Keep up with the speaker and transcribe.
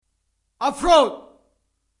افراد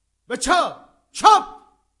به چپ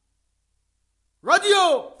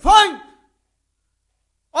رادیوفنگ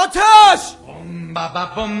آتش. بوم بابا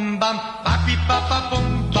بوم بام بابی بابا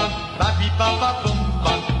بوم بام بابی بابا بوم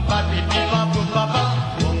بام بابی بابا بوم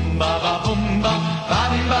بابا بوم بام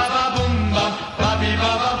بابی بابا بوم بام بابی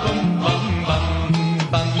بابا بوم بام بام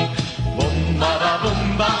بوم بابا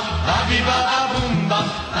بوم بام بابی بابا بوم بام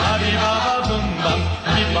بابی بابا بوم بام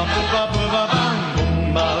بی بابا بوم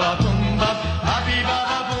بابا بوم بام بابی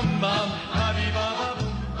بابا بوم بام بابی بابا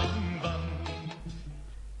بوم بام.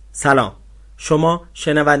 سلام، شما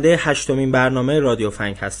شنونده هشتمین برنامه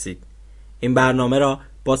رادیوفنگ هستید. این برنامه را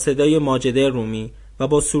با صدای ماجده رومی و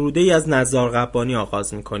با سروده‌ای از نزار قبانی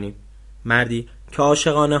آغاز می‌کنیم. مردی که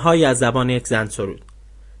عاشقانه های از زبان یک زن سرود.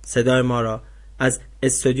 صدای ما را از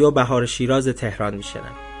استودیو بهار شیراز تهران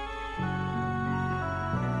می‌شنوید.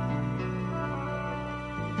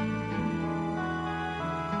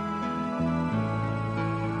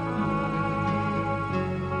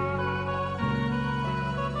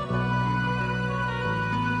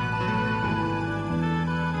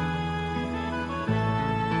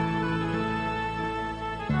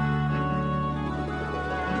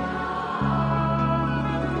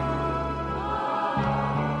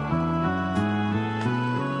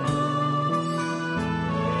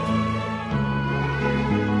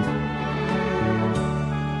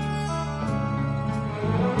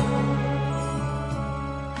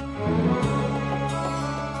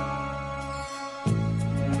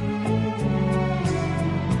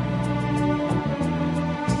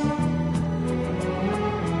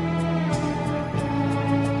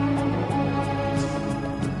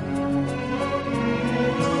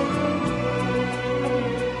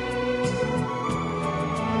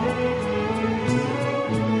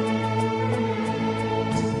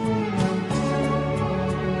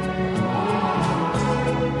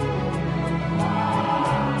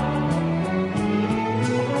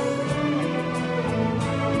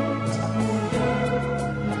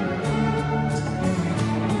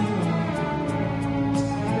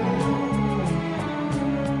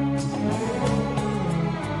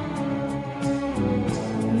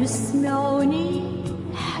 يسمعني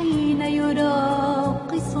حين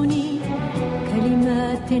يراقصني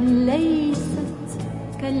كلمات ليست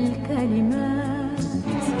كالكلمات.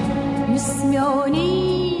 يسمعني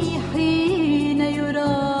حين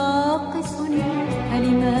يراقصني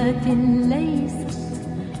كلمات ليست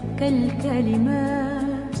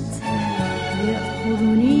كالكلمات.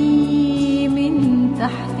 يأخذني من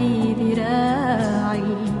تحت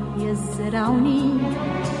ذراعي يزرعني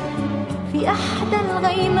في أحدى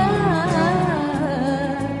الغيمات.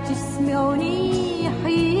 يسمعني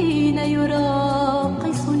حين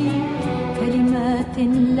يراقصني كلمات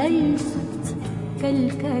ليست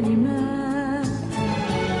كالكلمات.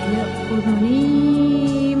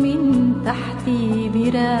 يأخذني من تحت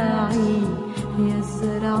ذراعي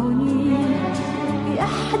يزرعني في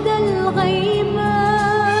أحدى الغيمات.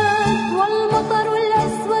 والمطر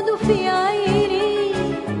الأسود في عيني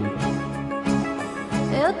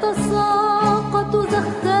يتساقط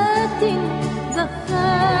زخات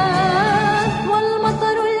زخات.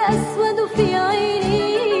 والمطر الأسود في عيني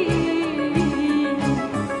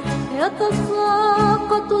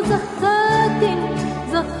يتساقط زخات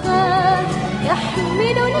زخات.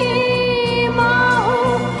 يحملني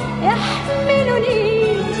معه يحملني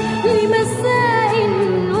لمساء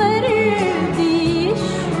وردي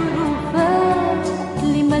الشرفات.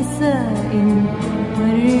 لمساء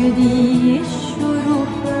وردي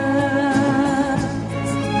الشرفات.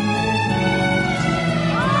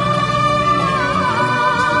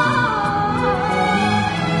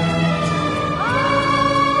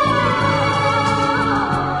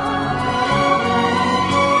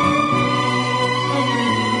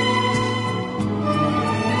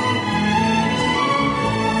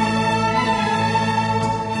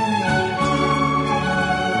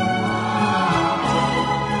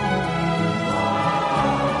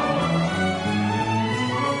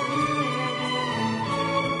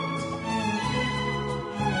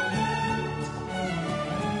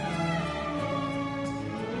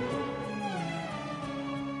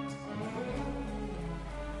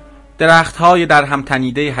 درخت‌های در هم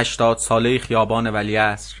تنیده 80 ساله خیابان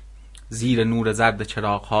ولیعصر، زیر نور زرد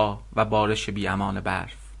چراغ‌ها و بارش بی‌امان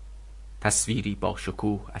برف، تصویری با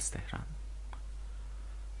شکوه از تهران.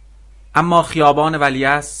 اما خیابان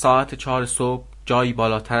ولیعصر ساعت 4 صبح جایی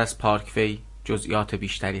بالاتر از پارک وی جزئیات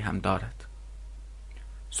بیشتری هم دارد.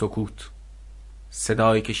 سکوت،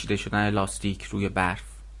 صدای کشیده شدن لاستیک روی برف،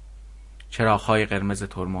 چراغ‌های قرمز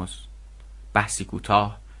ترمز، بحثی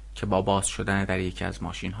کوتاه که با باز شدن در یکی از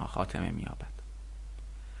ماشین ها خاتمه می‌یابد.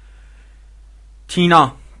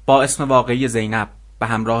 تینا با اسم واقعی زینب به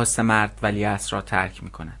همراه 3 مرد ولیعصر را ترک می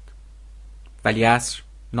کند. ولیعصر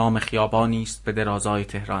نام خیابانی است به درازای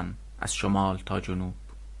تهران از شمال تا جنوب.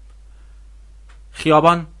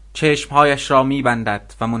 خیابان چشمهایش را می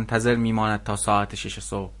بندد و منتظر می ماند تا ساعت 6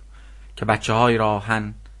 صبح که بچه های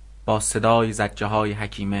راهن با صدای زجه های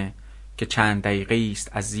حکیمه که چند دقیقه است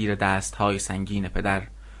از زیر دست های سنگین پدر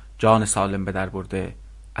جان سالم به در برده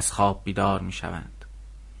از خواب بیدار می شوند.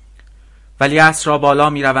 ولیعصر را بالا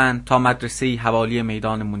می روند تا مدرسه حوالی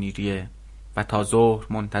میدان منیریه و تا ظهر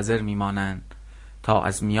منتظر می مانند تا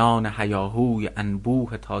از میان هیاهوی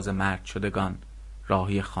انبوه تازه مرد شدگان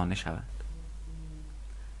راهی خانه شوند.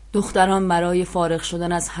 دختران برای فارغ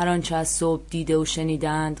شدن از هر آنچه از صبح دیده و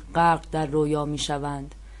شنیدند غرق در رویا می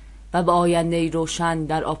شوند و به آینده‌ای روشن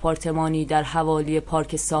در آپارتمانی در حوالی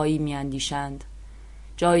پارک سایی می اندیشند.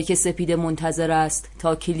 جایی که سپیده منتظر است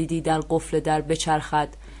تا کلیدی در قفل در بچرخد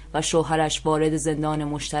و شوهرش وارد زندان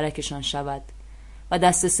مشترکشان شود و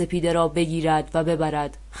دست سپیده را بگیرد و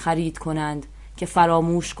ببرد خرید کنند که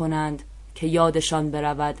فراموش کنند که یادشان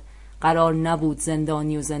برود قرار نبود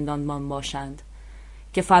زندانی و زندانبان باشند،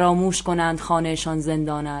 که فراموش کنند خانهشان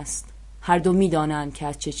زندان است. هر دو می دانند که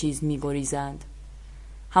از چه چیز می گریزند.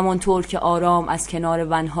 همانطور که آرام از کنار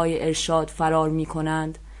ونهای ارشاد فرار می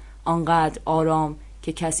کنند، آنقدر آرام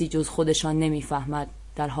که کسی جز خودشان نمی فهمد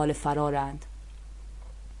در حال فرارند.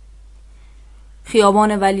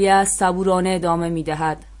 خیابان ولیعصر صبورانه ادامه می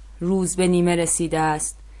دهد. روز به نیمه رسیده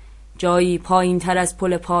است. جایی پایین تر از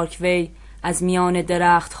پل پارک وی از میان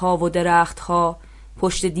درختها و درختها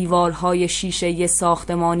پشت دیوارهای شیشه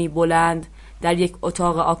ساختمانی بلند در یک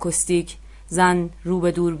اتاق آکوستیک زن رو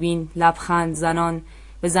به دوربین لبخند زنان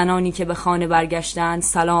به زنانی که به خانه برگشتند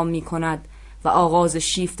سلام می کند و آغاز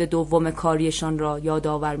شیفت دوم کاریشان را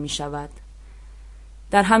یادآور می شود.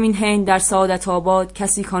 در همین حین در سعادت آباد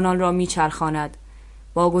کسی کانال را می چرخاند.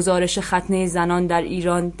 با گزارش ختنه زنان در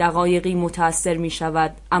ایران دقایقی متأثر می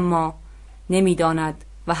شود، اما نمی داند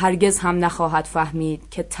و هرگز هم نخواهد فهمید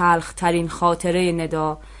که تلخ ترین خاطره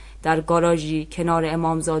ندا در گاراژی کنار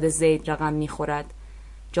امامزاده زید رقم می خورد،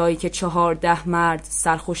 جایی که 14 مرد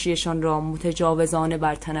سرخوشیشان را متجاوزانه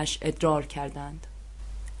بر تنش ادرار کردند.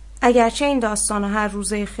 اگرچه این داستان هر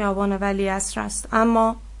روزه خیابان ولیعصر است،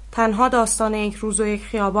 اما تنها داستان یک روز و یک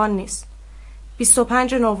خیابان نیست.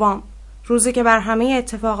 25 نوامبر، روزی که بر همه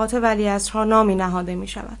اتفاقات ولیعصرها نامی نهاده می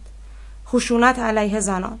شود. خشونت علیه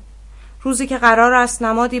زنان. روزی که قرار است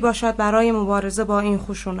نمادی باشد برای مبارزه با این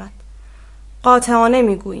خشونت. قاطعانه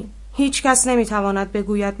می گوییم. هیچ کس نمی تواند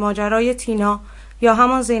بگوید ماجرای تینا یا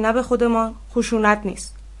همان زینب خودمان خشونت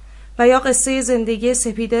نیست و یا قصه زندگی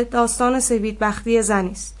سپیده داستان سفیدبختی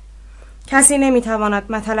زنی است. کسی نمی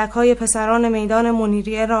تواند متلک‌های پسران میدان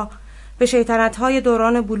منیریه را به شیطنت‌های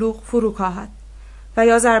دوران بلوغ فرو کاهد و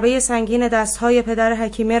یا ضربه سنگین دست‌های پدر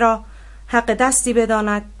حکیمه را حق دستی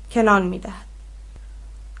بداند که نان می‌دهد.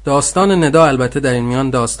 داستان ندا البته در این میان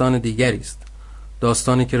داستان دیگری است،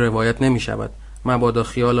 داستانی که روایت نمی شود مبادا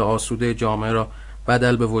خیال آسوده جامعه را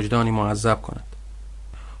بدل به وجدانی معذب کند.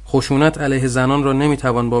 خشونت علیه زنان را نمی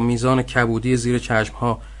توان با میزان کبودی زیر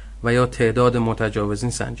چشمها و یا تعداد متجاوزین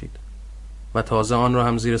سنجید و تازه آن را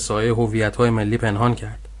هم زیر سایه هویت‌های ملی پنهان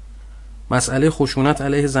کرد. مسئله خشونت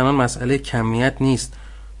علیه زنان مسئله کمیت نیست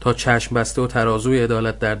تا چشم بسته و ترازوی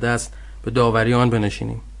عدالت در دست به داوری آن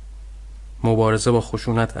بنشینیم. مبارزه با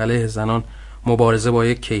خشونت علیه زنان مبارزه با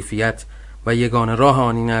یک کیفیت و یگانه راه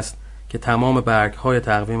آن این است که تمام برگ‌های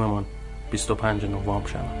تقویممان 25 نوامبر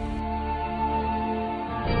شوند.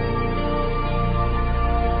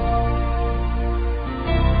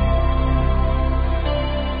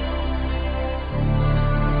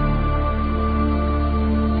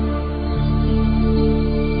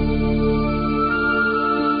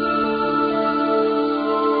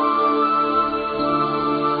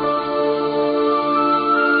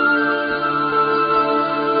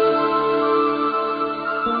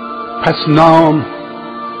 پس نام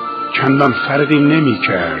چندان فرقی نمی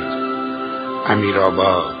کرد.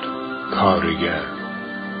 امیرآباد کارگر.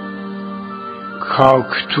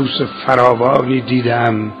 کاکتوس فراوانی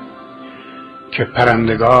دیدم که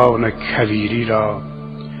پرندگان کویری را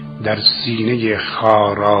در سینه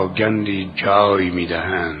خاراگندی جای می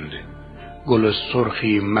دهند. گل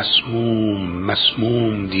سرخی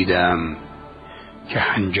مسموم دیدم که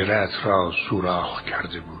حنجرت را سوراخ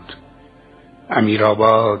کرده بود.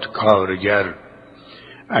 امیرآباد کارگر،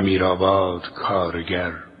 امیرآباد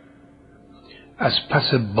کارگر. از پس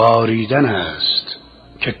باریدن است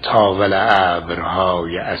که تاول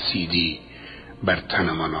ابرهای اسیدی بر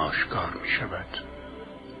تنمان آشکار می شود.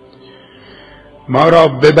 ما را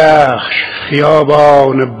ببخش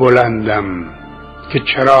خیابان بلندم که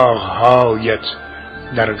چراغهایت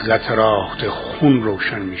در قطرات خون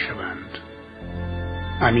روشن می شوند.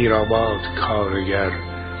 امیرآباد کارگر،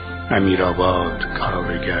 امیرآباد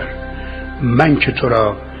کارگر، من که تو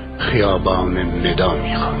را خیابان ندا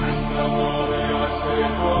می خوانم.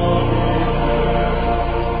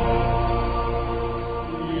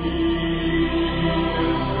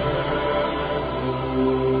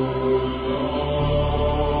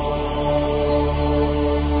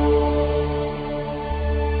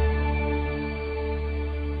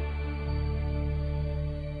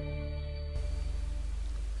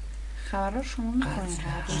 خبرها شما میکنید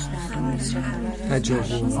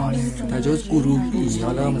تجاوز گروهی،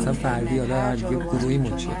 حالا مثلا فردی، حالا یه گروهی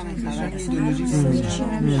مچه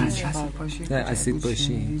اسید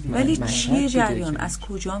باشی. ولی چیه جریان؟ از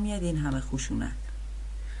کجا میاد این همه خشونت؟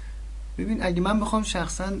 ببین اگه من بخوام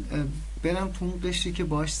شخصا برم تو اون قشری که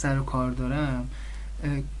باهاش سر و کار دارم،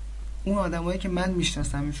 اون آدمایی که من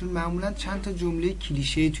میشناسمشون معمولا چند تا جمله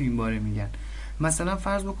کلیشه‌ای تو این باره میگن. مثلا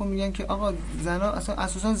فرض بکن میگن که آقا زنا اصلا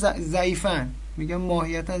اساسا ضعیفن، میگن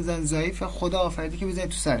ماهیتا زن ضعیف، خدا آفریده که بزنید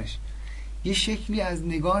تو سرش. یه شکلی از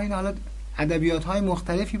نگاه این، حالا ادبیات‌های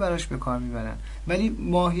مختلفی براش به کار میبرن ولی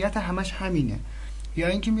ماهیت همش همینه. یا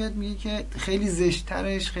اینکه میاد میگه که خیلی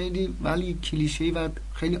زشت‌ترش، خیلی ولی کلیشه‌ای و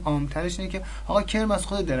خیلی عام‌ترش اینه که آقا کرم از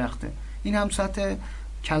خود درخته. این هم سطح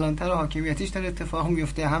کلانتر و حاکمیتیش داره اتفاق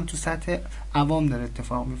میفته، هم تو سطح عوام داره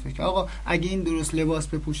اتفاق میفته که آقا اگه این درست لباس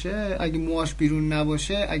بپوشه، اگه موهاش بیرون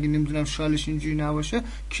نباشه، اگه نمیدونم شالش اینجوری نباشه،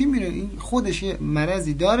 کی میره؟ این خودش یه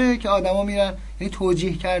مرضی داره که آدما میرن، یعنی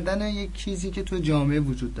توجیه کردن یک چیزی که تو جامعه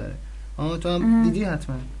وجود داره. تو هم دیدی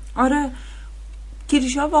حتما. آره،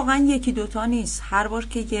 کلیشه‌ها واقعا یکی دوتا نیست. هر بار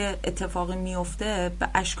که یه اتفاقی میفته به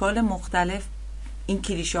اشکال مختلف این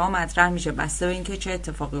کلیشه‌ها مطرح میشه بسته به اینکه چه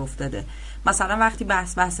اتفاقی افتاده. مثلا وقتی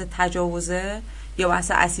بحث تجاوزه یا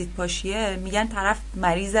بحث اسید پاشیه، میگن طرف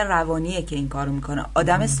مریض روانیه که این کارو میکنه.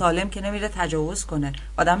 آدم سالم که نمیره تجاوز کنه،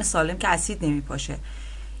 آدم سالم که اسید نمیپاشه.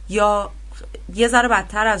 یا یه ذره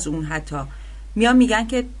بدتر از اون، حتی میان میگن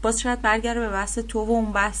که باز شاید برگره به بحث تو و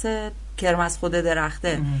اون بحث کرم از خود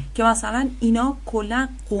درخته که مثلا اینا کلا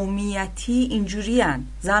قومیتی اینجوری هن،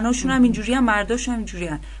 زناشون هم اینجوری هن، مرداشون هم اینجوری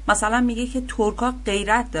هن. مثلا میگه که ترکا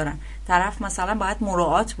غیرت دارن، طرف مثلا باید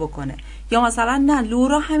مراعات بکنه. یا مثلا نه،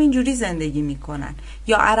 لورا همینجوری زندگی میکنن،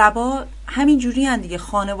 یا عربا همینجوری هن دیگه،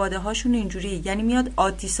 خانواده هاشون اینجوری. یعنی میاد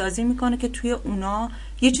عادی سازی میکنه که توی اونا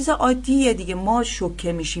یه چیز عادیه دیگه، ما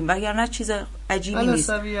شوکه میشیم وگرنه چیز عجیبی نیست.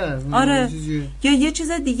 آره، یا یه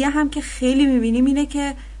چیز دیگه هم که خیلی میبینیم اینه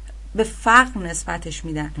که به فقر نسبتش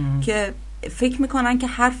میدن که فکر میکنن که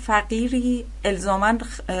هر فقیری الزاماً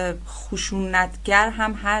خشونتگر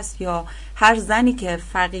هم هست، یا هر زنی که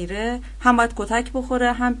فقیره هم باید کتک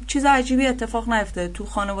بخوره. هم چیز عجیبی اتفاق نیفته تو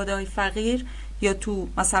خانواده های فقیر یا تو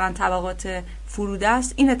مثلا طبقات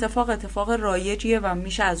فرودست. این اتفاق رایجیه و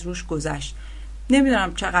میشه از روش گذشت.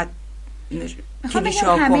 نمیدونم چقدر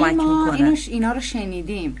کلیشه‌ها کمک میکنه. اینا رو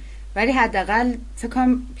شنیدیم ولی حداقل فکر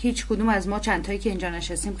کنم هیچ کدوم از ما چند تایی که اینجا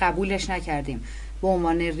نشستیم قبولش نکردیم به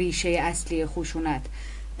عنوان ریشه اصلی خشونت.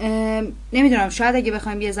 نمیدونم، شاید اگه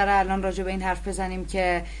بخوایم یه ذره الان راجع به این حرف بزنیم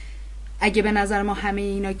که اگه به نظر ما همه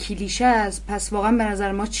اینا کلیشه است، پس واقعا به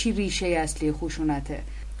نظر ما چی ریشه اصلی خشونته؟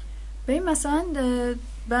 ببین مثلا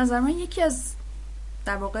به نظر من یکی از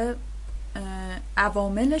در واقع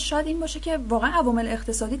عوامل شاید این باشه که واقعا عوامل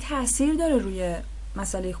اقتصادی تاثیر داره روی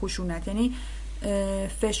مسئله خشونت. یعنی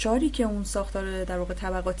فشاری که اون ساختار در واقع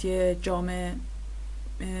طبقاتی جامعه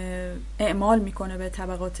اعمال میکنه به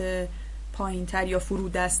طبقات پایینتر یا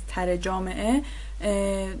فرودست‌تر جامعه،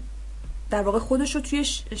 در واقع خودش رو توی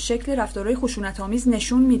شکل رفتارهای خشونت‌آمیز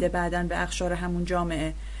نشون میده بعداً به اقشار همون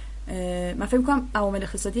جامعه. من فکر میکنم عوامل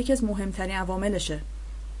اقتصادی یکی از مهمترین عواملشه.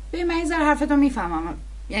 ببین من این ذره حرفتو میفهمم،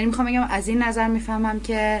 یعنی میخوام بگم از این نظر میفهمم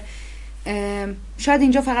که شاید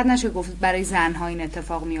اینجا فقط نشه گفت برای زنها این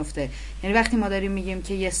اتفاق میفته. یعنی وقتی ما داریم میگیم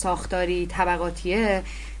که یه ساختاری طبقاتیه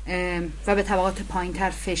و به طبقات پایینتر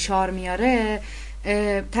فشار میاره،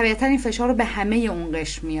 طبیعتا این فشار رو به همه اون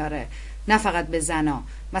قشر میاره، نه فقط به زنا.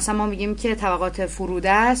 مثلا ما میگیم که طبقات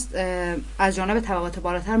فروده است، از جانب طبقات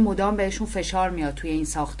بالاتر مدام بهشون فشار میاد توی این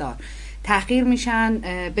ساختار، تحقیر میشن،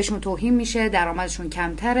 بهشون توهین میشه، درآمدشون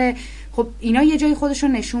کمتره. خب اینا یه جای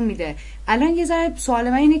خودشون نشون میده. الان یه ذره سوال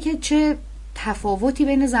من اینه که چه تفاوتی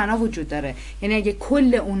بین زنا وجود داره؟ یعنی اگه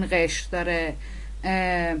کل اون قشر داره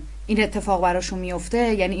این اتفاق براشون میفته،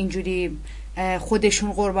 یعنی اینجوری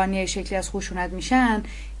خودشون قربانی شکلی از خشونت میشن،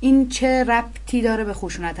 این چه ربطی داره به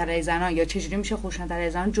خشونت علیه زنان؟ یا چجوری میشه خشونت علیه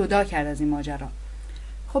زنان جدا کرد از این ماجرا؟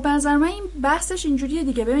 خب به نظر من این بحثش اینجوریه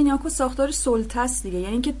دیگه. ببین یا که ساختار سلطه است دیگه،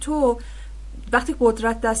 یعنی که تو وقتی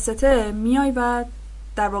قدرت دستته میای و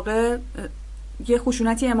در واقع یه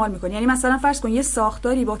خشونتی اعمال میکنه. یعنی مثلا فرض کن یه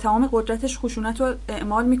ساختاری با تمام قدرتش خشونت رو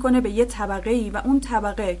اعمال میکنه به یه طبقه‌ای و اون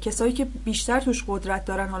طبقه کسایی که بیشتر توش قدرت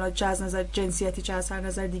دارن، حالا چه از نظر جنسیتی چه از هر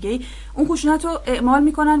نظر دیگه‌ای، اون خشونت رو اعمال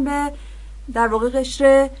میکنن به در واقع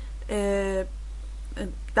قشر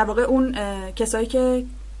در واقع اون کسایی که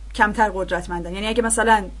کمتر قدرتمندن. یعنی اگه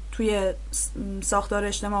مثلا توی ساختار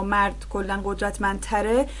اجتماع مرد کلا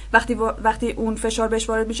قدرتمندتره، وقتی اون فشار بهش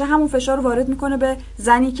وارد میشه، همون فشار رو وارد میکنه به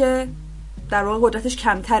زنی که در واقع قدرتش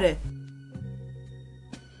کمتره.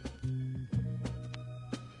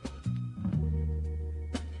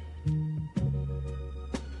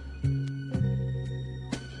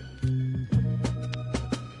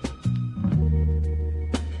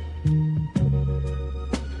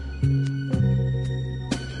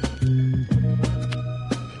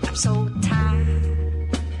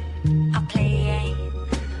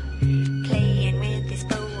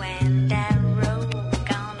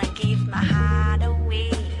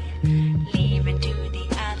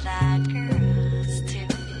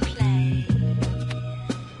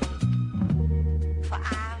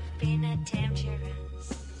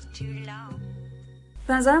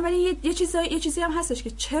 به نظرم ولی یه چیزی هم هستش که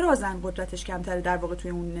چرا زن قدرتش کمتره در واقع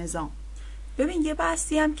توی اون نظام. ببین یه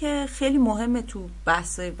بحثی هم که خیلی مهمه تو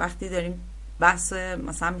بحث، وقتی داریم بحث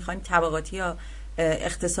مثلا میخوایم طبقاتی یا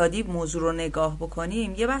اقتصادی موضوع رو نگاه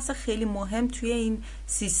بکنیم، یه بحث خیلی مهم توی این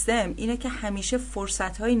سیستم اینه که همیشه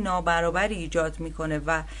فرصت‌های نابرابری ایجاد میکنه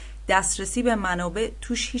و دسترسی به منابع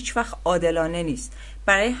توش هیچ وقت عادلانه نیست.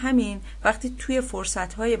 برای همین وقتی توی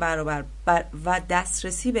فرصت‌های برابر و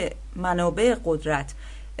دسترسی به منابع قدرت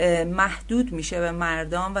محدود میشه به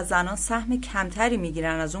مردان و زنان سهم کمتری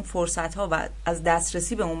میگیرن از اون فرصت‌ها و از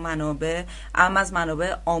دسترسی به اون منابع، اما از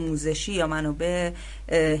منابع آموزشی یا منابع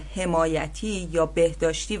حمایتی یا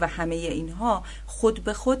بهداشتی و همه اینها، خود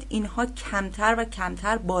به خود اینها کمتر و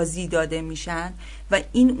کمتر بازی داده میشن و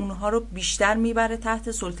این اونها رو بیشتر میبره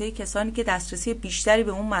تحت سلطه کسانی که دسترسی بیشتری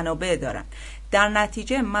به اون منابع دارن. در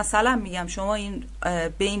نتیجه مثلا میگم شما این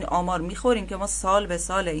به این آمار میخوریم که ما سال به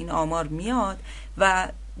سال این آمار میاد و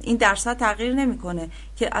این درصد تغییر نمیکنه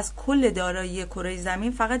که از کل دارایی کره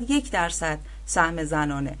زمین فقط 1% سهم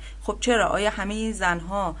زنانه. خب چرا؟ آیا همه این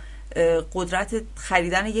زنها قدرت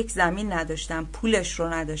خریدن یک زمین نداشتن، پولش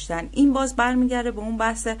رو نداشتن؟ این باز برمیگرده به اون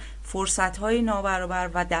بحث فرصت‌های نابرابر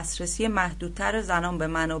و دسترسی محدودتر زنان به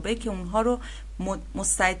منابع که اونها رو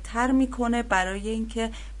مستعدتر میکنه برای اینکه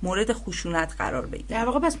مورد خشونت قرار بگیره. در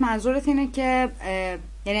واقع پس منظورت اینه که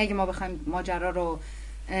یعنی اگه ما بخوایم ماجرا رو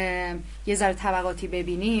یه ذره طبقاتی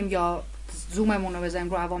ببینیم یا زوممون رو بزنیم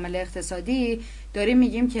رو عوامل اقتصادی، داریم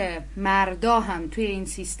میگیم که مردا هم توی این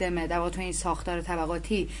سیستم در واقع توی این ساختار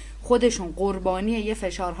طبقاتی خودشون قربانی یه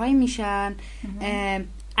فشارهایی میشن،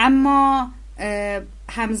 اما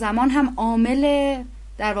همزمان هم عامل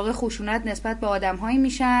در واقع خشونت نسبت به آدم‌هایی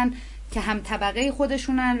میشن که هم طبقه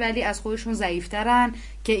خودشونن ولی از خودشون ضعیفترن،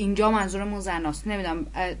 که اینجا منظورمون زناست. نمیدونم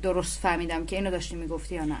درست فهمیدم که اینو داشتی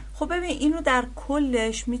میگفتی یا نه. خب ببین اینو در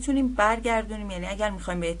کلش میتونیم برگردونیم، یعنی اگر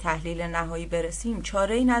میخوایم به تحلیل نهایی برسیم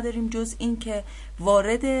چاره‌ای نداریم جز این که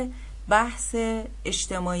وارد بحث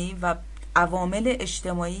اجتماعی و عوامل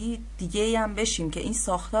اجتماعی دیگه هم بشیم که این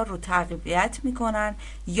ساختار رو تقویت میکنن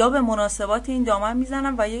یا به مناسبات این دامن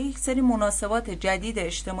میزنن و یا یک سری مناسبات جدید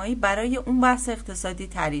اجتماعی برای اون بحث اقتصادی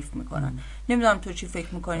تعریف میکنن. نمیدونم تو چی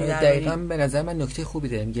فکر میکنی در دقیقاً به نظر من نکته خوبی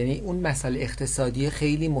داریم، یعنی اون مسئله اقتصادی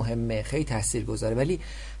خیلی مهمه، خیلی تاثیرگذاره، ولی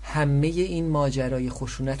همه این ماجرای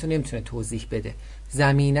خشونت رو نمیتونه توضیح بده.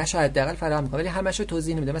 زمینه‌شو حداقل فراهم میکنه ولی همه‌شو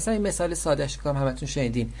توضیح نمیده. مثلا این مثال سادهش که همتون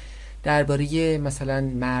شنیدین درباره مثلا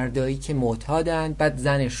مردایی که معتادن، بعد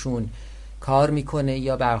زنشون کار میکنه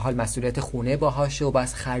یا به هر حال مسئولیت خونه باهاشه و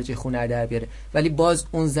باز خرج خونه در بیاره، ولی باز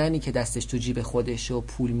اون زنی که دستش تو جیب خودش و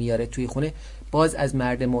پول میاره توی خونه باز از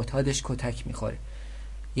مرد معتادش کتک میخوره.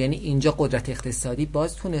 یعنی اینجا قدرت اقتصادی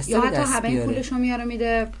باز تونسته یا به دست حتی بیاره. پولشو میاره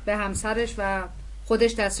میده به همسرش و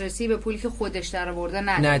خودش دسترسی به پولی که خودش درآورده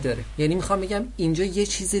نداره. یعنی میخوام بگم اینجا یه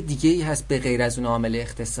چیز دیگه ای هست به غیر از اون عامل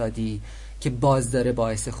اقتصادی که باز داره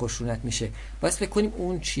باعث خشونت میشه. باز فکر کنیم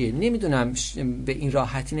اون چیه؟ نمیدونم، به این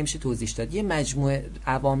راحتی نمیشه توضیح داد. یه مجموعه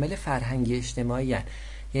عوامل فرهنگی اجتماعی هن.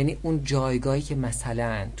 یعنی اون جایگاهی که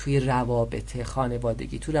مثلا توی روابط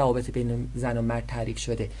خانوادگی، تو روابط بین زن و مرد تعریف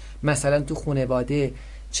شده، مثلا تو خانواده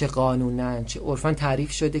چه قانونن چه عرفن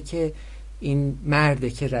تعریف شده که این مرده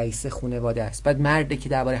که رئیس خانواده است، بعد مرده که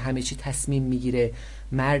درباره همه چی تصمیم میگیره،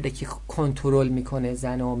 مرده که کنترل میکنه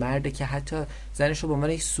زن، و مرده که حتی زنش رو به عنوان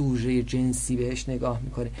یک سوژه جنسی بهش نگاه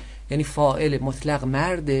میکنه. یعنی فاعل مطلق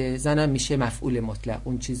مرده، زنم میشه مفعول مطلق،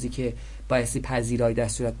 اون چیزی که بایستی پذیرای در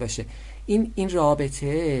صورت باشه. این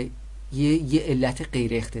رابطه یه علت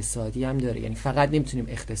غیر اقتصادی هم داره، یعنی فقط نمیتونیم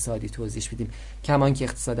اقتصادی توضیح بدیم، کمان که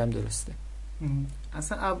اقتصادم درسته.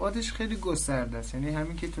 اصلا ابعادش خیلی گسترده است. یعنی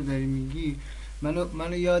همین که تو داری میگی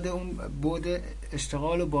منو یاد اون بعد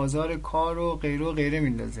اشتغال و بازار کار و غیره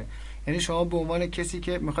میندازه. یعنی شما به عنوان کسی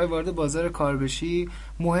که میخوای وارد بازار کار بشی،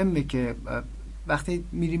 مهمه که وقتی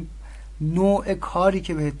میریم نوع کاری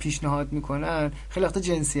که بهت پیشنهاد میکنن خیلی وقتا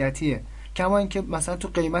جنسیتیه، کما اینکه مثلا تو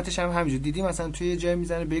قیمتش هم همینجور دیدی، مثلا توی یه جای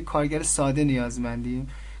میزنه به یک کارگر ساده نیازمندیم.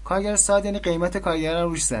 کارگر ساده یعنی قیمت کارگر هم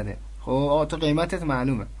روش زده. خب تو قیمتت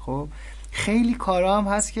معلومه. خب خیلی کارا هم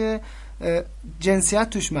هست که جنسیت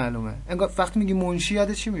توش معلومه. انگار وقتی میگی منشی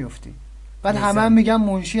یاد چی میفتی؟ بعد همه میگن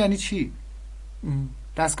منشی یعنی چی؟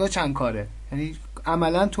 دستگاه چند کاره. یعنی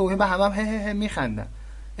عملا توهین به همه میخندن.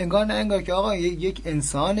 انگار نه انگار که آقا یک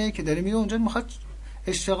انسانه که داره میره اونجا میخواد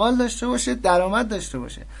اشتغال داشته باشه، درآمد داشته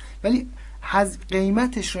باشه، ولی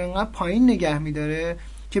قیمتش رو انقدر پایین نگه میداره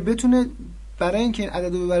که بتونه برای اینکه این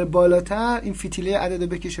عددو ببره بالاتر، این فتیله عددو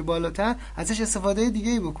بکشه بالاتر، ازش استفاده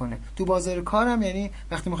دیگه‌ای بکنه. تو بازار کارم یعنی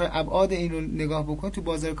وقتی میخوای ابعاد این رو نگاه بکنی، تو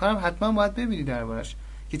بازار کارم حتما باید ببینی دربارش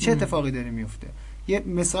که چه اتفاقی داره میفته. یه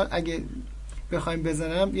مثال اگه بخوایم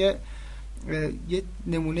بزنم، یه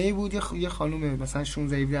نمونه‌ای بود، یه خانم مثلا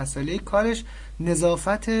 16-17 ساله‌ای کارش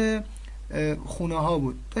نظافت خونه ها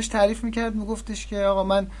بود. داشت تعریف میکرد، میگفتش که آقا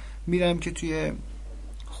من میرم که توی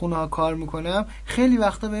خونه ها کار میکنم، خیلی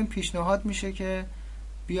وقتا بهم پیشنهاد میشه که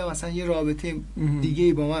بیا مثلا یه رابطه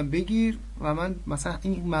دیگه‌ای با من بگیر و من مثلا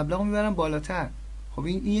این مبلغ میبرم بالاتر. خب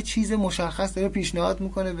این یه چیز مشخص داره پیشنهاد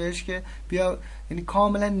میکنه بهش که بیا، یعنی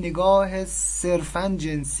کاملا نگاه صرفا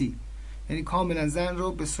جنسی، یعنی کاملا زن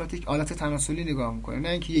رو به صورت یک آلت تناسلی نگاه میکنه، نه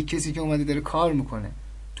اینکه یک کسی که اومده داره کار میکنه.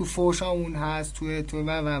 تو فوشامون هست، تو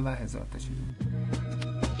و هزار تا چیز.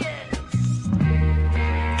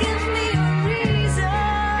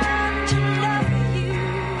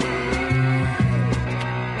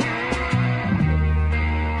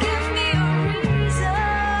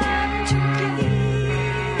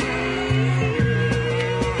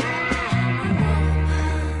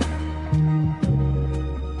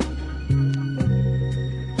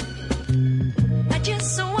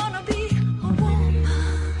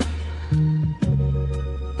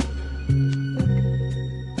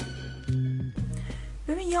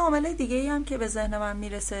 عامل دیگه ای هم که به ذهن من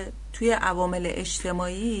میرسه توی عوامل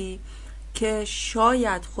اجتماعی که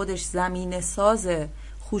شاید خودش زمینه ساز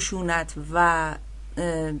خشونت و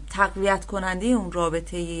تقویت کننده اون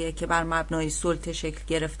رابطه‌ایه که بر مبنای سلطه شکل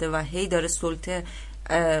گرفته و هی داره سلطه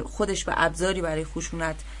خودش به ابزاری برای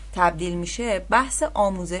خشونت تبدیل میشه، بحث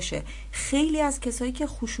آموزشه. خیلی از کسایی که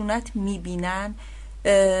خشونت میبینن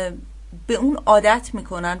به اون عادت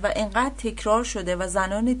میکنن و انقدر تکرار شده و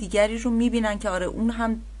زنان دیگری رو میبینن که آره اون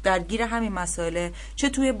هم درگیر همین مسائله، چه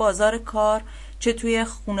توی بازار کار چه توی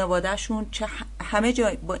خانواده‌شون، چه همه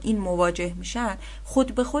جا با این مواجه میشن،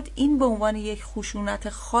 خود به خود این به عنوان یک خشونت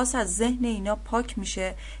خاص از ذهن اینا پاک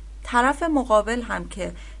میشه. طرف مقابل هم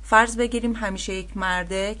که فرض بگیریم همیشه یک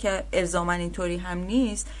مرده که الزاماً اینطوری هم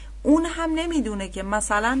نیست، اون هم نمیدونه که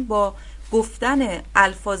مثلا با گفتن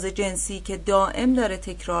الفاظ جنسی که دائم داره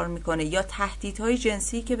تکرار میکنه یا تهدیدهای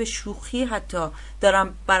جنسی که به شوخی حتی دارن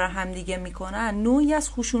برای هم دیگه میکنن، نوعی از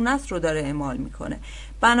خشونت رو داره اعمال میکنه.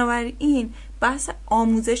 بنابراین بحث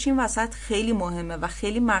آموزش این وسط خیلی مهمه و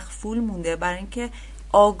خیلی مغفول مونده، برای اینکه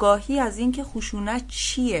آگاهی از اینکه خشونت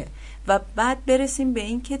چیه و بعد برسیم به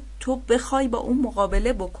اینکه تو بخوای با اون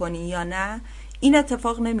مقابله بکنی یا نه، این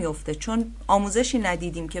اتفاق نمیفته. چون آموزشی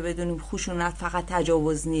ندیدیم که بدونیم خشونت فقط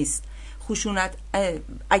تجاوز نیست. خشونت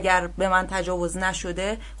اگر به من تجاوز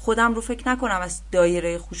نشده، خودم رو فکر نکنم از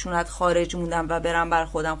دایره خشونت خارج موندم و برم بر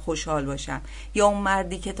خودم خوشحال باشم. یا اون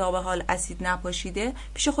مردی که تا به حال اسید نپاشیده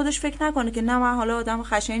پیش خودش فکر نکنه که نه من حالا آدم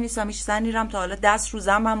خشنی نیستم، هیچ زنی رم تا حالا دست رو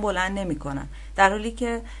زن من بلند نمی‌کنن، در حالی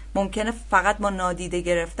که ممکنه فقط با نادیده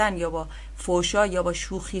گرفتن یا با فوشا یا با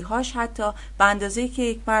شوخی‌هاش حتی به اندازه‌ای که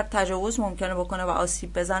یک مرد تجاوز ممکنه بکنه و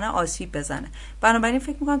آسیب بزنه. بنابراین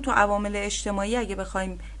فکر می‌کنم تو عوامل اجتماعی اگه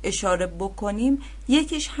بخوایم اشاره بکنیم،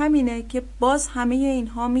 یکیش همینه که باز همه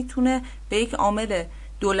اینها میتونه به یک عامل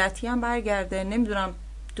دولتی هم برگرده. نمیدونم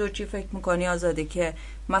تو چی فکر می‌کنی آزاده، که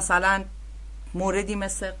مثلا موردی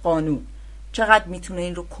مثل قانون چقدر میتونه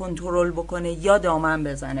این رو کنترل بکنه یا دامن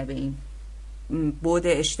بزنه به این بعد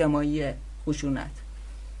اجتماعی خشونت؟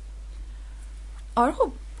 آره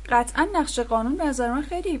خب قطعا نقش قانون به نظر من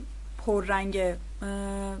خیلی پررنگه.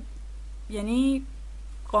 یعنی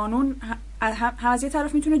قانون هم از یه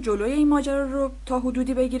طرف میتونه جلوی این ماجرا رو تا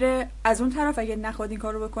حدودی بگیره، از اون طرف اگه نخواد این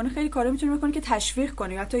کار رو بکنه خیلی کارا میتونه بکنه که تشویق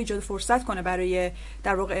کنه یا حتی ایجاد فرصت کنه برای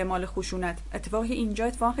در واقع اعمال خشونت. اتفاقی اینجا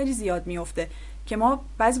اتفاق خیلی زیاد میفته که ما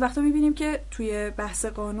بعضی وقتا میبینیم که توی بحث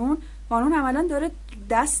قانون قانون عملا داره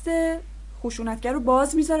دست خشونتگر رو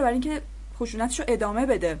باز میذاره برای اینکه خشونتش رو ادامه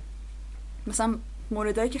بده. مثلا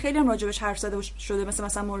موردایی که خیلی هم راجبش حرف زده شده،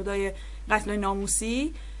 مثلا موردای قتل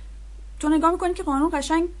ناموسی، تو نگاه میکنی که قانون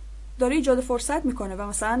قشنگ داره ایجاد فرصت میکنه و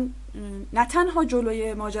مثلا نه تنها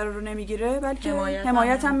جلوی ماجرا رو نمیگیره بلکه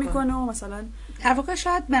حمایت هم میکنه و مثلا در واقع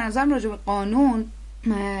شاید به نظرم راجب قانون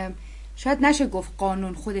شاید نشه گفت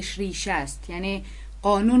قانون خودش ریشه است، یعنی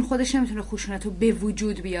قانون خودش نمیتونه خشونت رو به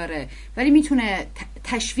وجود بیاره ولی میتونه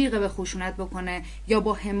تشویق به خشونت بکنه یا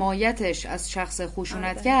با حمایتش از شخص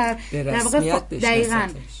خشونتگر در واقع دقیقاً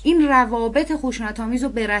این روابط خشونت آمیز رو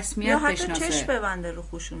به رسمیت بشناسه یا حتی چشم ببنده رو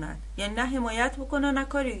خشونت، یعنی نه حمایت بکنه نه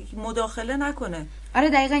کاری مداخله نکنه. آره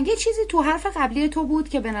دقیقاً. یه چیزی تو حرف قبلی تو بود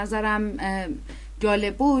که به نظرم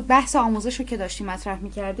جالب بود، بحث آموزش رو که داشتی مطرح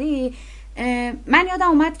می‌کردی. من یادم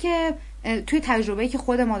اومد که توی تجربه‌ای که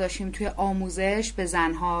خود ما داشتیم توی آموزش به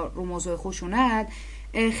زنها رو موضوع خشونت،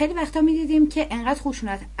 خیلی وقتا می‌دیدیم که انقدر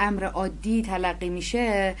خشونت امر عادی تلقی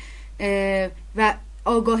میشه و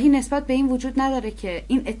آگاهی نسبت به این وجود نداره که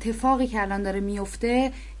این اتفاقی که الان داره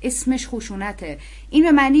میفته اسمش خشونته. این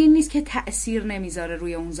به معنی نیست که تأثیر نمیذاره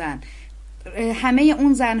روی اون زن. همه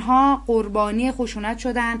اون زنها قربانی خشونت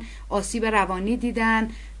شدن، آسیب روانی دیدن،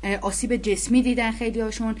 آسیب جسمی دیدن خیلی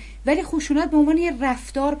هاشون، ولی خشونت به عنوان یه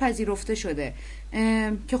رفتار پذیرفته شده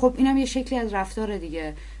که خب اینم یه شکلی از رفتار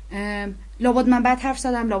دیگه. لابد من بد حرف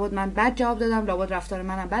زدم، لابد من بد جواب دادم، لابد رفتار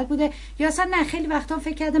منم بد بوده، یا اصلا نه خیلی وقتا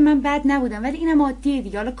فکر کردم من بد نبودم ولی اینم عادیه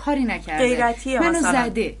دیگه، حالا کاری نکرده، غیرتیه منو مثلا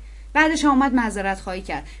زده، بعدش اومد معذرت خواهی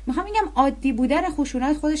کرد. میخوام بگم عادی بودن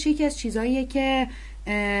خشونت خودش یکی از چیزاییه که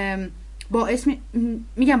باعث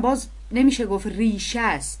میگم باز نمیشه گفت ریشه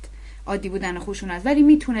است عادی بودن خشونت، ولی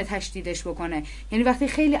میتونه تشدیدش بکنه. یعنی وقتی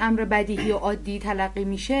خیلی امر بدیهی و عادی تلقی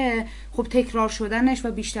میشه، خب تکرار شدنش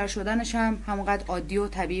و بیشتر شدنش هم همونقدر عادی و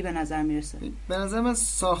طبیعی به نظر میرسه. به نظر من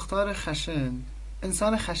ساختار خشن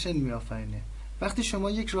انسان خشن میآفرینه. وقتی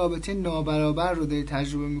شما یک رابطه نابرابر رو داری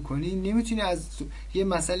تجربه میکنی، نمیتونی از یه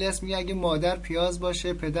مسئله هست میگه اگه مادر پیاز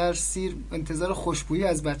باشه پدر سیر، انتظار خوشبویی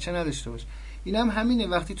از بچه نداشته باشه. اینم همینه.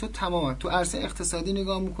 وقتی تو تماما تو عرصه اقتصادی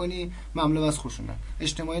نگاه میکنی مملو از خشونت،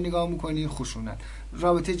 اجتماعی نگاه میکنی خشونت،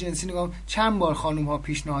 رابطه جنسی نگاه چند بار خانم ها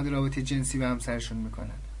پیشنهاد رابطه جنسی به همسرشون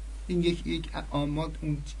میکنن. این یک آمار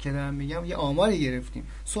اون که دارم میگم یه آماری گرفتیم،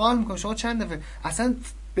 سوال میکنم شما چند دفعه اصلا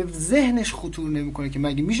به ذهنش خطور نمیکنه که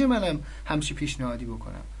مگه میشه منم همچی پیشنهادی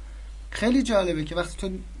بکنم. خیلی جالبه که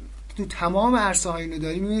وقتی تو تمام عرصه ها اینو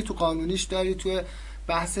داری، میبینی تو قانونیش داری، تو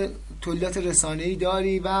بحث تولیدات رسانه‌ای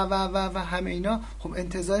داری و همه اینا، خب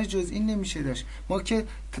انتظاری جز این نمیشه داشت. ما که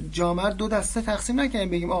جامعه دو دسته تقسیم نکنیم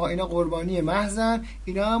بگیم آقا اینا قربانی محضن،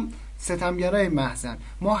 اینا هم ستمگرای محضن.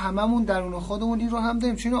 ما هممون درون خودمون این رو هم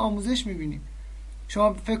داریم، چون آموزش میبینیم.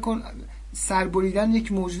 شما فکر کن سربریدن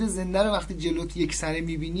یک موجود زنده رو وقتی جلوت یک سره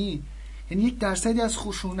میبینی، یعنی یک درصدی از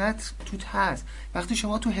خشونت توت هست. وقتی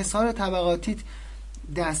شما تو حصار طبقاتیت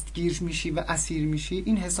دستگیر میشی و اسیر میشی،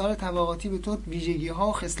 این حصار طبقاتی به تو ویژگی ها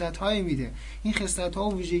و خصلت های میده. این خصلت ها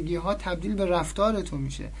و ویژگی ها تبدیل به رفتار تو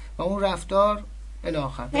میشه و اون رفتار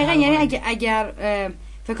الاخر. یعنی اگر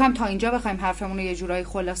فکر کنم تا اینجا بخوایم حرفمون رو یه جورایی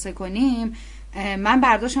خلاصه کنیم، من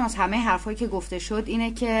برداشتم از همه حرفایی که گفته شد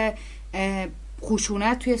اینه که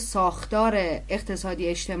خشونت توی ساختار اقتصادی،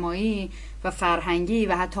 اجتماعی و فرهنگی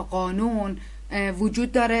و حتی قانون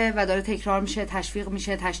وجود داره و داره تکرار میشه، تشویق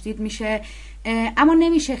میشه، تشدید میشه، اما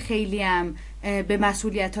نمیشه خیلی هم به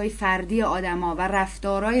مسئولیت‌های فردی آدم‌ها و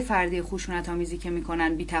رفتارهای فردی خشونت آمیزی که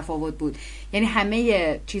میکنن بی تفاوت بود. یعنی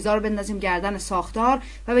همه چیزا رو بندازیم گردن ساختار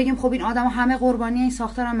و بگیم خب این آدم‌ها همه قربانی این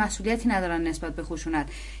ساختار هم مسئولیتی ندارن نسبت به خشونت.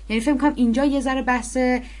 یعنی فکر می‌کنم اینجا یه ذره بحث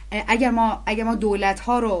اگر ما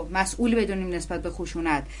دولت‌ها رو مسئول بدونیم نسبت به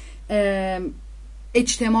خشونت،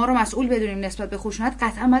 اجتماع رو مسئول بدونیم نسبت به خشونت،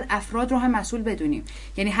 قطعا باید افراد رو هم مسئول بدونیم.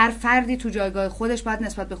 یعنی هر فردی تو جایگاه خودش باید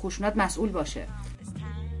نسبت به خشونت مسئول باشه.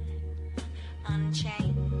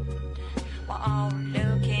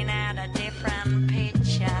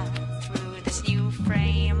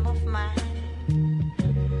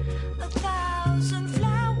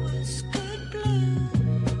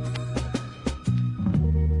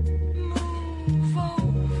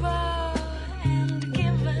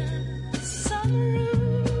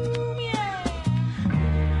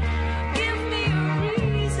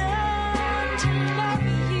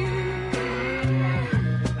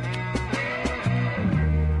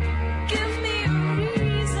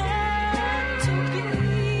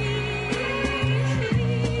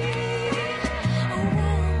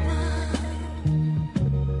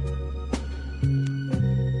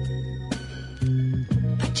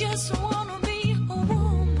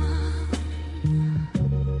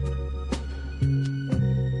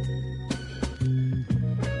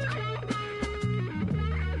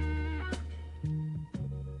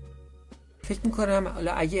 میکنم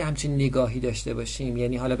حالا اگه همچین نگاهی داشته باشیم،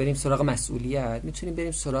 یعنی حالا بریم سراغ مسئولیت، میتونیم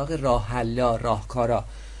بریم سراغ راه حلا، راهکارا.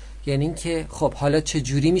 یعنی این که خب حالا چه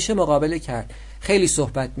جوری میشه مقابله کرد. خیلی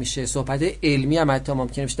صحبت میشه، صحبت علمی هم حتی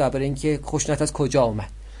ممکنه بشه درباره این که خشونت از کجا اومد.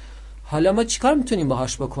 حالا ما چیکار میتونیم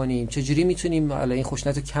باهاش بکنیم؟ چه جوری میتونیم حالا این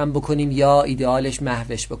خشونت رو کم بکنیم یا ایدئالش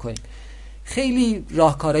محوش بکنیم؟ خیلی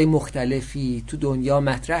راهکارهای مختلفی تو دنیا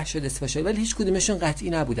مطرح شده باشه، ولی هیچ کدومشون قطعی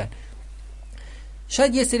نبودن.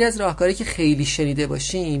 شاید یه سری از راهکارهایی که خیلی شنیده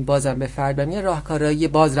باشیم بازم به فرد بمیاد، راهکارهای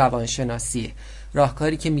باز روانشناسیه،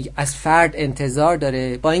 راهکاری که از فرد انتظار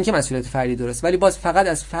داره، با اینکه مسئولیت فردی درست، ولی باز فقط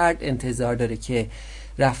از فرد انتظار داره که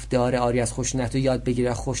رفتار آری از خشونت رو یاد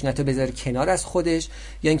بگیره، خشونت رو بذاره کنار از خودش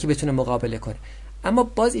یا اینکه بتونه مقابله کنه. اما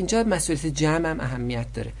باز اینجا مسئولیت جمع هم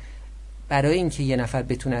اهمیت داره. برای اینکه یه نفر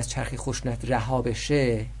بتونه از چرخه خشونت رها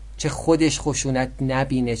بشه، چه خودش خشونت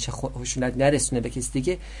نبینه چه خشونت نرسونه به کسی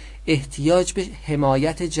دیگه، احتیاج به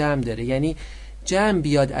حمایت جمع داره. یعنی جمع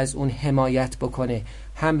بیاد از اون حمایت بکنه،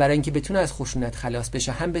 هم برای اینکه بتونه از خشونت خلاص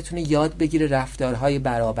بشه، هم بتونه یاد بگیره رفتارهای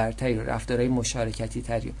برابرتری رو، رفتارهای مشارکتی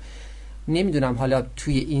تری رو. نمیدونم حالا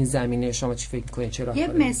توی این زمینه شما چی فکر می‌کنید؟ چرا یه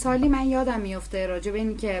مثالی من یادم میفته راجع به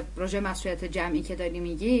این که راجع مسئولیت جمعی که داری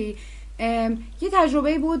میگی، یه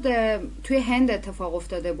تجربه بود توی هند اتفاق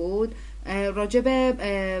افتاده بود، راجع به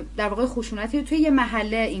در واقع خشونتی توی یه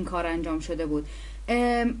محله این کار انجام شده بود.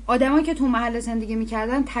 آدمایی که تو محله زندگی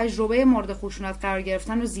میکردن تجربه مورد خشونت قرار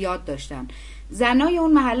گرفتن رو زیاد داشتن. زنای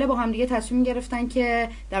اون محله با هم دیگه تصمیم گرفتن که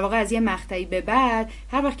در واقع از یه مقطعی به بعد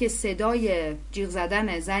هر وقت که صدای جیغ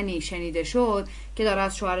زدن زنی شنیده شد که داره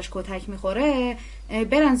از شوهرش کتک میخوره،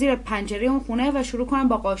 برن زیر پنجره اون خونه و شروع کنن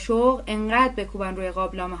با قاشق انقدر بکوبن روی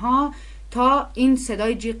قابلمه ها تا این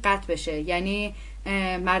صدای جیغ قطع بشه، یعنی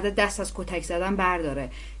مرد دست از کتک زدن برداره.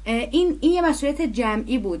 این یه مسئولیت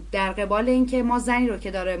جمعی بود در قبال اینکه ما زنی رو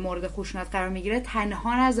که داره مورد خشونت قرار میگیره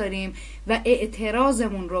تنها نذاریم و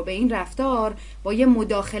اعتراضمون رو به این رفتار با یه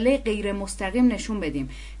مداخله غیر مستقیم نشون بدیم.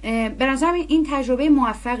 به نظرم این تجربه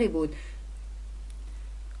موفقی بود.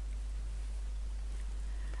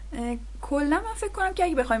 کلا من فکر کنم که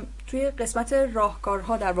اگه بخوایم توی قسمت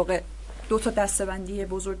راهکارها در واقع دو تا دسته‌بندی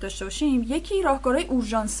بزرگ داشته باشیم، یکی راهکارهای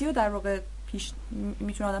اورژانسی رو در واقع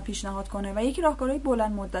میتونه آدم پیشنهاد کنه و یکی راهکارهای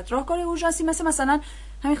بلند مدت. راهکارهای اورژانسی مثلا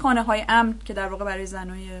همین خانه‌های امن که در واقع برای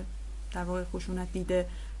زنای در واقع خشونت دیده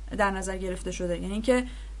در نظر گرفته شده، یعنی اینکه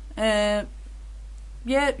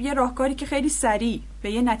یه راهکاری که خیلی سریع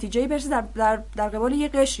به یه نتیجه‌ای برسه در قبال یه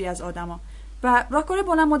قشری از آدما. و راهکار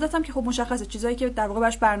بلند مدت هم که خب مشخصه، چیزایی که در واقع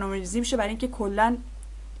باش برنامه‌ریزی میشه برای اینکه کلا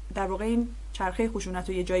در واقع این چرخه خشونت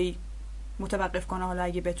رو یه جایی متوقف کنه، حالا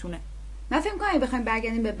اگه بتونه. من فکر می‌کنم بخوایم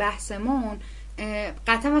برگردیم به بحثمون،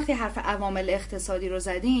 قطعا وقتی حرف عوامل اقتصادی رو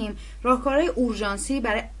زدیم، راهکارهای اورژانسی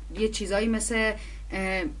برای یه چیزایی مثل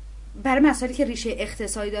برای مسائلی که ریشه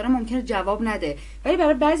اقتصادی داره ممکنه جواب نده، ولی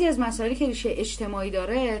برای بعضی از مسائلی که ریشه اجتماعی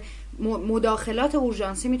داره مداخلات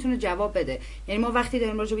اورژانسی میتونه جواب بده. یعنی ما وقتی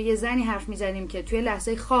داریم راجع به یه زنی حرف میزنیم که توی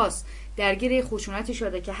لحظه خاص درگیر خشونتی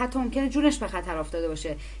شده که حتی ممکنه جونش به خطر افتاده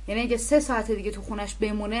باشه، یعنی اگه 3 ساعت دیگه تو خونش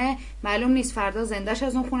بمونه معلوم نیست فردا زندهش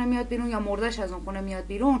از اون خونه میاد بیرون یا مردش از اون خونه میاد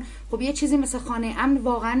بیرون، خب یه چیزی مثل خانه امن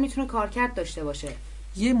واقعا میتونه کارکرد داشته باشه.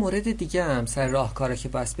 یه مورد دیگه هم سر راهکارا که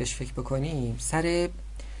باید بهش فکر بکنیم، سر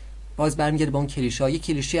باز برمیگرده به اون کلیشه. یه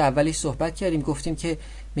کلیشه اولش صحبت کردیم، گفتیم که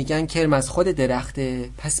میگن کرم از خود درخته،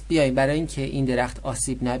 پس بیایم برای اینکه این درخت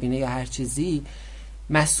آسیب نبینه یا هر چیزی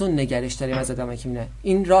مسئول نگرش داریم از آدمایی که میبینن.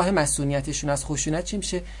 این راه مسئولیتشون از خشونت چی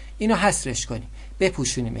میشه؟ اینو حصرش کنیم،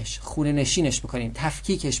 بپوشونیمش، خونه نشینش بکنیم،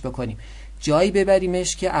 تفکیکش بکنیم، جایی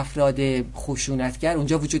ببریمش که افراد خشونتگر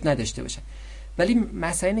اونجا وجود نداشته باشن. ولی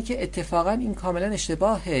مسئله اینه که اتفاقا این کاملا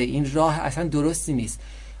اشتباهه، این راه اصلا درستی نیست.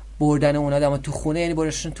 بردن اون آدم تو خونه یعنی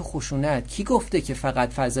بردنشون تو خشونت. کی گفته که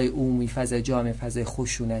فقط فضای عمومی، فضای جامع، فضای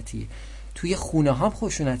خشونتی؟ توی خونه ها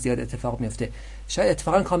خشونت زیاد اتفاق میفته. شاید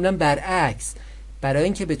اتفاقا کاملا برعکس. برای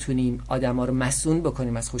اینکه بتونیم آدما رو مسئول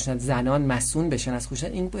بکنیم از خشونت، زنان مسئول بشن از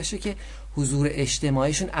خشونت، این باشه که حضور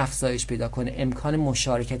اجتماعیشون افزایش پیدا کنه، امکان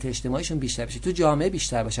مشارکت اجتماعیشون بیشتر بشه، تو جامعه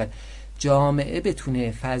بیشتر باشن، جامعه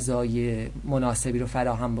بتونه فضای مناسبی رو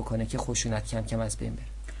فراهم بکنه که خشونت کم کم از بین بره.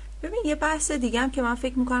 ببین یه بحث دیگه هم که من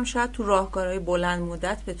فکر میکنم شاید تو راهکارهای بلند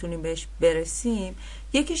مدت بتونیم بهش برسیم،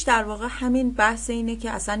 یکیش در واقع همین بحث اینه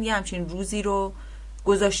که اصلا یه همچین روزی رو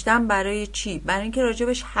گذاشتم برای چی؟ برای اینکه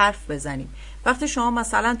راجبش حرف بزنیم. وقتی شما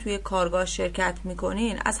مثلا توی کارگاه شرکت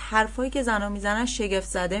میکنین، از حرفایی که زنا میزنن شگفت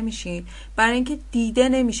زده میشین، برای اینکه دیده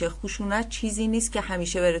نمیشه. خشونت چیزی نیست که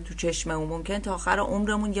همیشه بره تو چشممون. ممکن تا آخر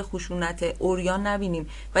عمرمون یه خشونت عریان نبینیم،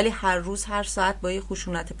 ولی هر روز هر ساعت با یه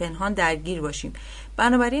خشونت پنهان درگیر باشیم.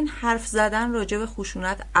 بنابراین حرف زدن راجع به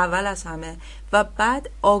خشونت اول از همه، و بعد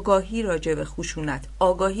آگاهی راجع به خشونت،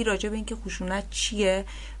 آگاهی راجع به اینکه خشونت چیه.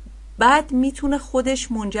 بعد میتونه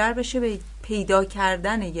خودش منجر بشه به پیدا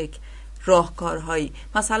کردن یک راهکارهایی.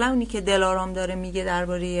 مثلا اونی که دلارام داره میگه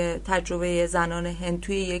درباره تجربه زنان هند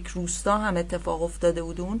توی یک روستا هم اتفاق افتاده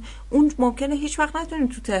بود، اون ممکنه هیچ وقت نتونیم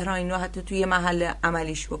تو تهران اینو حتی توی محل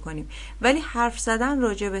عملیش بکنیم، ولی حرف زدن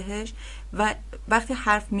راجع بهش، و وقتی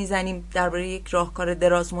حرف میزنیم درباره یک راهکار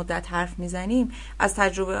دراز مدت حرف میزنیم، از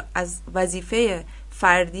تجربه، از وظیفه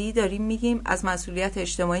فردی داریم میگیم، از مسئولیت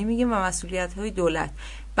اجتماعی میگیم و مسئولیت‌های دولت.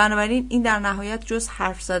 بنابراین این در نهایت جز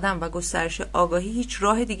حرف زدن و گسترش آگاهی هیچ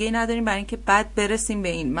راه دیگه نداریم برای اینکه بعد برسیم به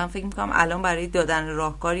این. من فکر میکنم الان برای دادن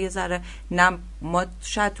راهکار یه ذره، نه ما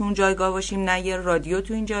شاید تو اون جایگاه باشیم، نه یه رادیو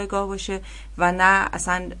تو این جایگاه باشه، و نه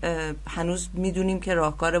اصلا هنوز میدونیم که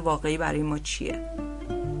راهکار واقعی برای ما چیه.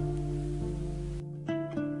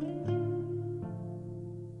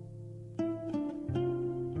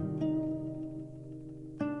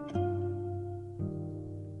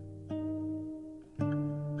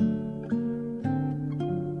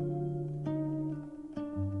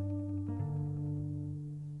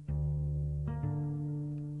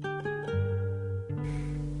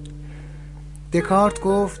 دکارت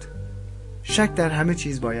گفت شک در همه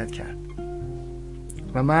چیز باید کرد،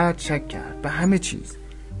 و مرد شک کرد به همه چیز،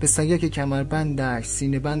 به سگک کمربندش،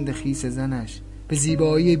 سینه بند خیس زنش، به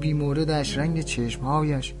زیبایی بیموردش، رنگ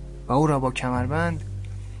چشمهایش و او را با کمربند.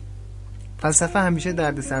 فلسفه همیشه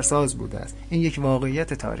درد سرساز بوده است. این یک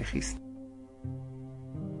واقعیت تاریخی است.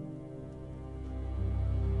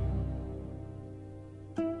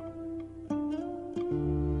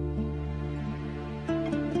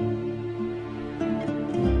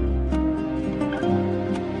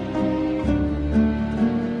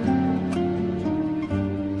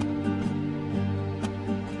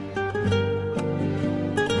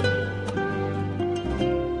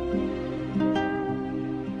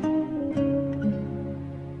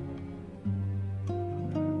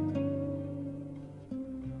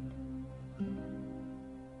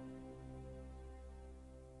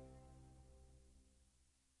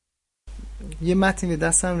 یه متن به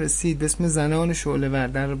دستم رسید به اسم زنان شعله‌ور،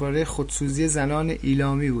 درباره خودسوزی زنان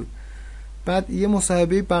ایلامی بود. بعد یه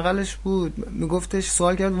مصاحبه بغلش بود، میگفتش،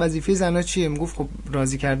 سوال کرد وظیفه زنا چیه؟ میگفت خب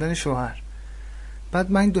راضی کردن شوهر.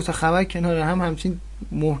 بعد من این دوتا خبر کنار هم همچین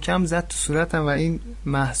محکم زد تو صورتم و این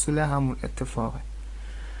محصول همون اتفاقه.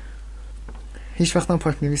 هیچ وقتم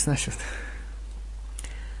پاک نویس نشد.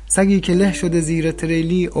 سگی که له شده زیر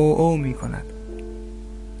تریلی او می کند.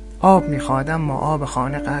 آب می خواهد اما آب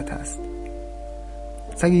خانه قطع است.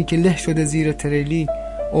 سگی که له شده زیر تریلی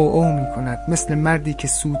او می کند، مثل مردی که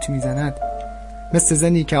سوت می زند، مثل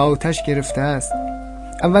زنی که آتش گرفته است.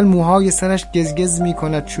 اول موهای سرش گزگز می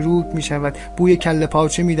کند، چروک می شود، بوی کله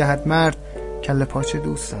پاچه می دهد. مرد کله پاچه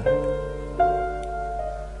دوست دارد.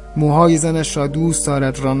 موهای زنش را دوست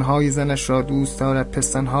دارد، رانهای زنش را دوست دارد،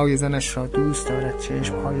 پستانهای زنش را دوست دارد،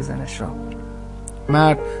 چشمهای زنش را.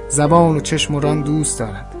 مرد زبان و چشم و ران دوست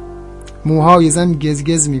دارد. موهای زن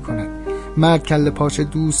گزگز می کند. مرد کله پاچه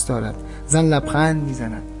دوست دارد. زن لبخند می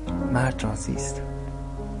زند. مرد راضی است.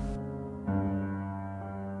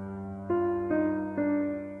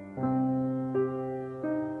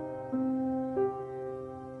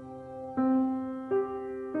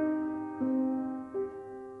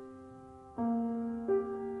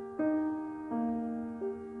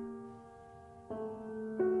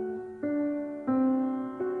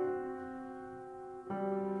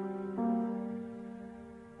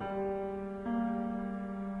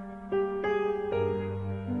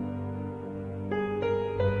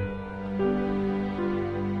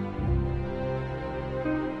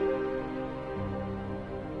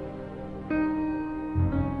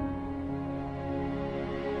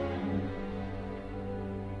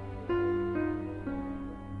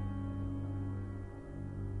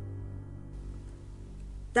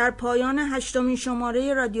 در پایان 8مین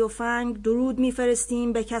شماره رادیوفنگ درود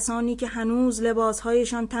می‌فرستیم به کسانی که هنوز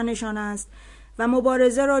لباسهایشان تنشان است و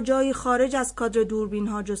مبارزه را جایی خارج از کادر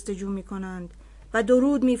دوربین‌ها جستجو می‌کنند، و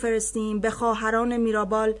درود می‌فرستیم به خواهران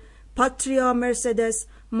میرابال، پاتریا مرسدس،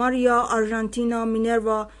 ماریا آرژانتینا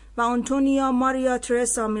مینروا و آنتونیا ماریا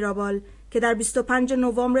ترسا میرابال که در 25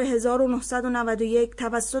 نوامبر 1991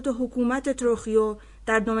 توسط حکومت تروخیو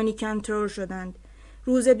در دومینیکن ترور شدند،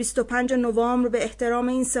 روز 25 نوامبر به احترام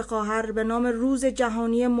این سه خواهر به نام روز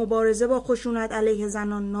جهانی مبارزه با خشونت علیه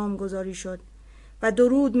زنان نامگذاری شد و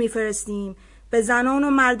درود می‌فرستیم به زنان و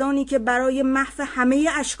مردانی که برای محو همه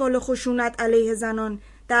اشکال خشونت علیه زنان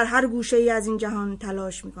در هر گوشه‌ای از این جهان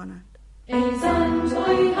تلاش می‌کنند. ای زن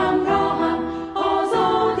توی همراه